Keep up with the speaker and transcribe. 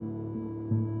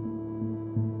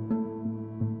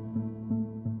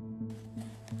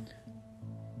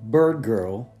Bird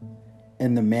Girl,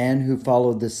 and The Man Who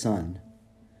Followed the Sun,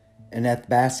 an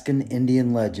Athabascan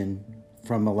Indian legend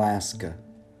from Alaska.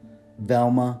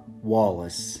 Velma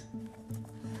Wallace.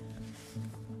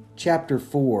 Chapter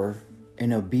 4,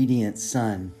 An Obedient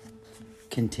Son,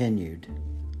 continued.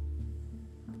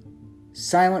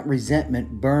 Silent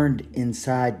resentment burned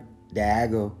inside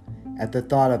Daigo at the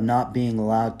thought of not being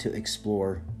allowed to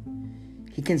explore.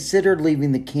 He considered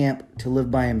leaving the camp to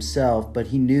live by himself, but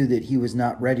he knew that he was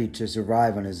not ready to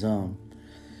survive on his own.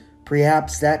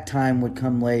 Perhaps that time would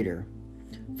come later.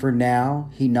 For now,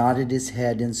 he nodded his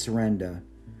head in surrender.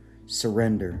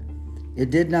 It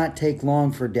did not take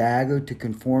long for Daigo to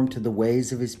conform to the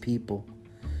ways of his people.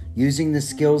 Using the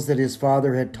skills that his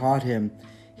father had taught him,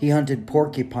 he hunted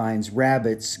porcupines,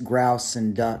 rabbits, grouse,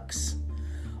 and ducks.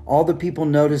 All the people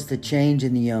noticed the change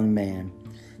in the young man.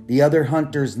 The other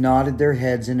hunters nodded their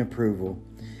heads in approval.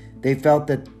 They felt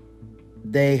that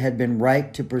they had been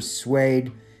right to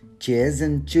persuade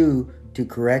Chiesen Chu to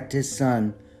correct his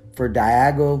son, for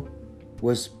Daigo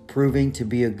was proving to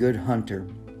be a good hunter.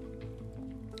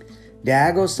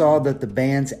 Daigo saw that the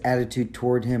band's attitude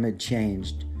toward him had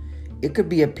changed. It could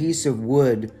be a piece of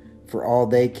wood for all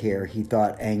they care, he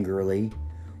thought angrily.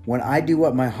 When I do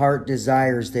what my heart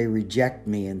desires, they reject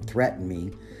me and threaten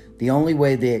me. The only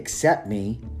way they accept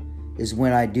me is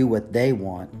when I do what they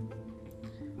want.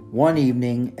 One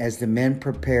evening, as the men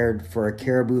prepared for a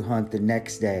caribou hunt the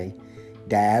next day,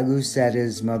 Daigo sat at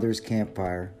his mother's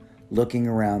campfire, looking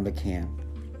around the camp.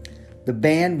 The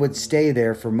band would stay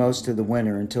there for most of the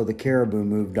winter until the caribou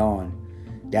moved on.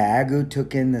 Daigo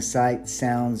took in the sight,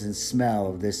 sounds, and smell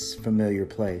of this familiar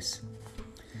place.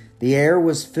 The air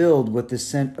was filled with the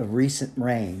scent of recent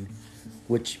rain,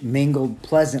 which mingled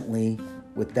pleasantly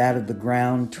with that of the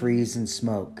ground, trees, and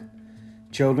smoke.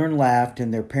 Children laughed,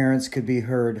 and their parents could be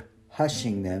heard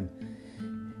hushing them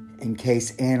in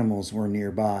case animals were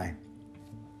nearby.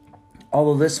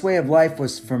 Although this way of life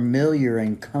was familiar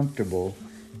and comfortable,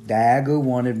 Daigo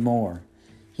wanted more.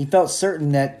 He felt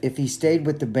certain that if he stayed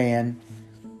with the band,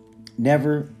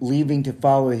 never leaving to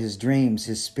follow his dreams,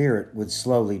 his spirit would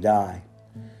slowly die.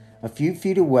 A few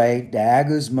feet away,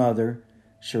 Daigo's mother,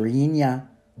 Sharinya,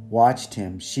 watched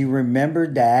him. She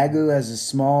remembered Daigo as a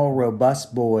small,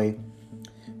 robust boy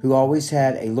who always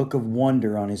had a look of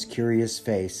wonder on his curious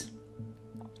face.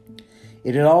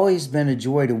 It had always been a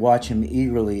joy to watch him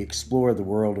eagerly explore the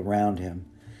world around him.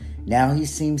 Now he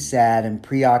seemed sad and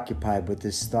preoccupied with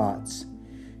his thoughts.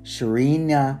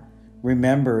 Sharinya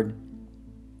remembered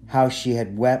how she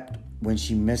had wept when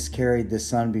she miscarried the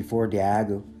son before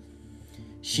Daigo.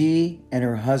 She and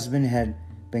her husband had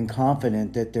been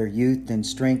confident that their youth and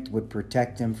strength would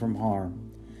protect him from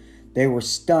harm. They were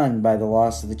stunned by the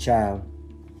loss of the child.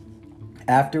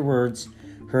 Afterwards,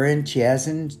 her and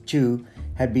Chiesen Chu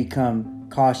had become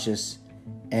cautious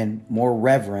and more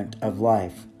reverent of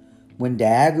life. When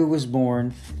Daigo was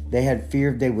born, they had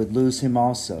feared they would lose him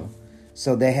also,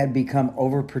 so they had become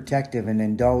overprotective and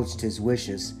indulged his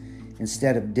wishes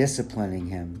instead of disciplining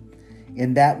him.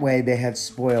 In that way, they had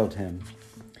spoiled him.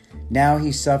 Now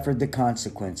he suffered the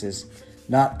consequences,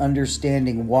 not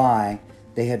understanding why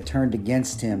they had turned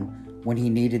against him when he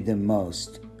needed them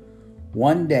most.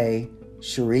 One day,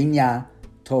 Sharinya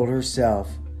told herself,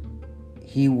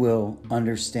 he will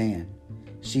understand.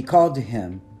 She called to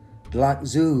him.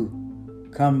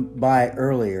 Glakzu, come by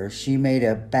earlier. She made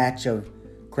a batch of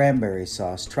cranberry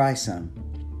sauce. Try some.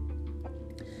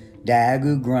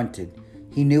 Daigo grunted.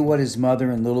 He knew what his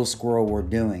mother and little squirrel were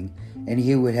doing, and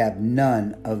he would have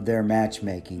none of their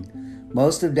matchmaking.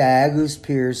 Most of Daigo's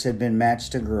peers had been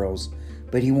matched to girls,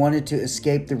 but he wanted to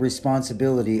escape the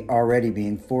responsibility already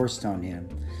being forced on him.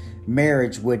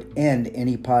 Marriage would end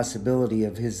any possibility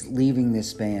of his leaving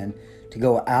this band to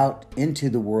go out into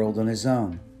the world on his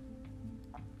own.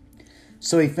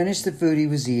 So he finished the food he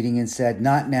was eating and said,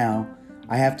 "Not now.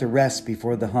 I have to rest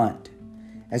before the hunt."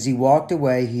 As he walked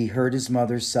away, he heard his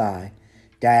mother sigh.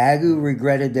 Daigo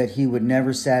regretted that he would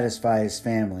never satisfy his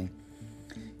family.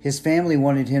 His family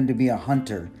wanted him to be a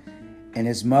hunter, and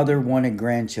his mother wanted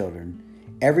grandchildren.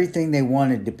 Everything they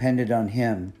wanted depended on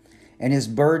him, and his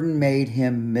burden made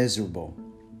him miserable.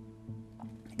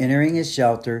 Entering his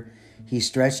shelter, he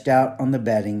stretched out on the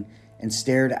bedding and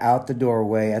stared out the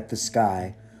doorway at the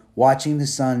sky, watching the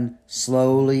sun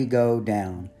slowly go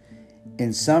down.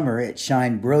 In summer, it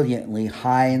shined brilliantly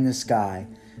high in the sky,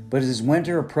 but as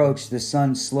winter approached, the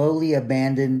sun slowly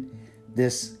abandoned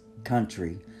this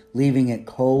country, leaving it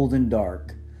cold and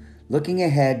dark. Looking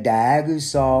ahead, Daigo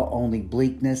saw only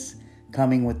bleakness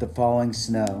coming with the falling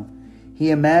snow. He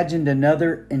imagined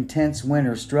another intense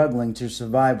winter, struggling to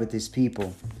survive with his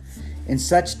people. In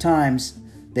such times,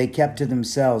 they kept to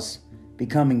themselves,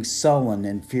 becoming sullen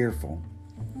and fearful.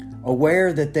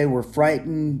 Aware that they were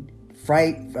fighting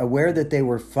for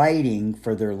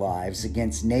their lives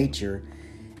against nature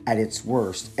at its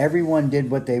worst, everyone did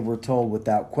what they were told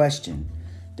without question.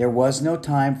 There was no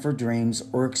time for dreams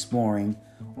or exploring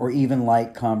or even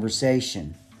light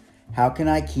conversation. How can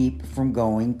I keep from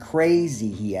going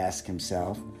crazy, he asked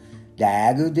himself.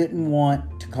 Daagoo didn't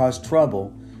want to cause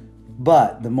trouble,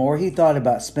 but the more he thought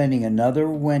about spending another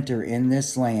winter in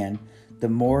this land, the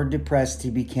more depressed he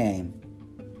became.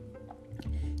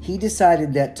 He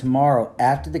decided that tomorrow,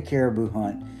 after the caribou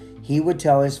hunt, he would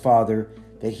tell his father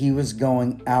that he was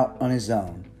going out on his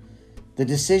own. The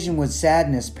decision would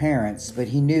sadden his parents, but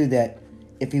he knew that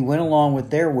if he went along with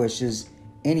their wishes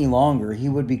any longer, he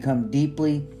would become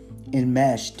deeply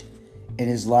enmeshed in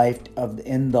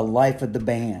the life of the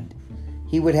band.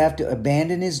 He would have to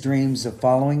abandon his dreams of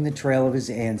following the trail of his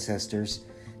ancestors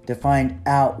to find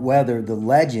out whether the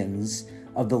legends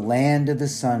of the land of the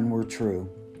sun were true.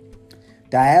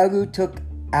 Daagoo took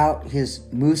out his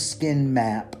moose skin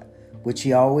map, which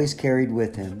he always carried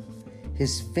with him.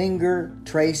 His finger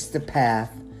traced the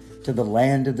path to the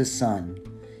land of the sun.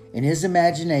 In his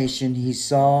imagination, he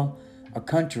saw a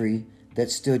country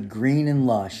that stood green and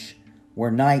lush,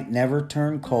 where night never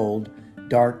turned cold,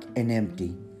 dark and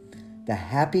empty. The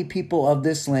happy people of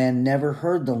this land never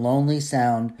heard the lonely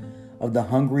sound of the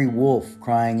hungry wolf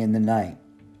crying in the night.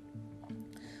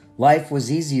 Life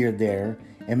was easier there,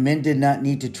 and men did not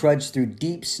need to trudge through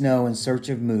deep snow in search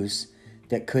of moose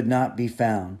that could not be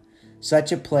found.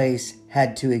 Such a place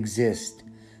had to exist,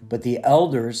 but the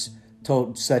elders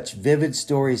told such vivid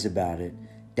stories about it.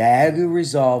 Daagoo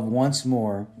resolved once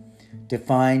more to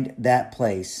find that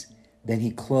place. Then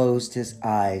he closed his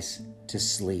eyes to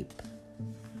sleep.